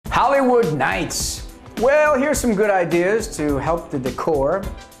Hollywood Nights. Well, here's some good ideas to help the decor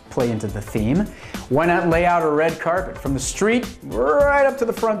play into the theme. Why not lay out a red carpet from the street right up to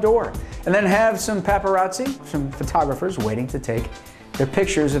the front door, and then have some paparazzi, some photographers waiting to take their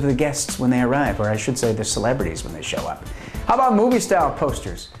pictures of the guests when they arrive, or I should say the celebrities when they show up. How about movie-style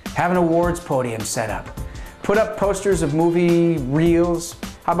posters? Have an awards podium set up. Put up posters of movie reels.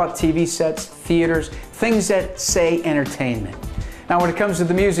 How about TV sets, theaters, things that say entertainment? Now, when it comes to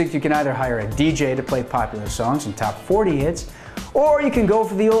the music, you can either hire a DJ to play popular songs and top 40 hits, or you can go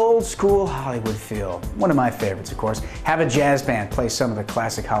for the old school Hollywood feel. One of my favorites, of course. Have a jazz band play some of the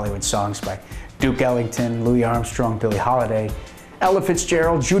classic Hollywood songs by Duke Ellington, Louis Armstrong, Billie Holiday, Ella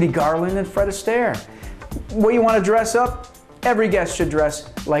Fitzgerald, Judy Garland, and Fred Astaire. What you want to dress up? Every guest should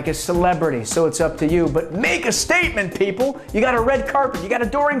dress like a celebrity, so it's up to you. But make a statement, people! You got a red carpet, you got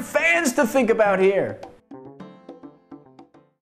adoring fans to think about here.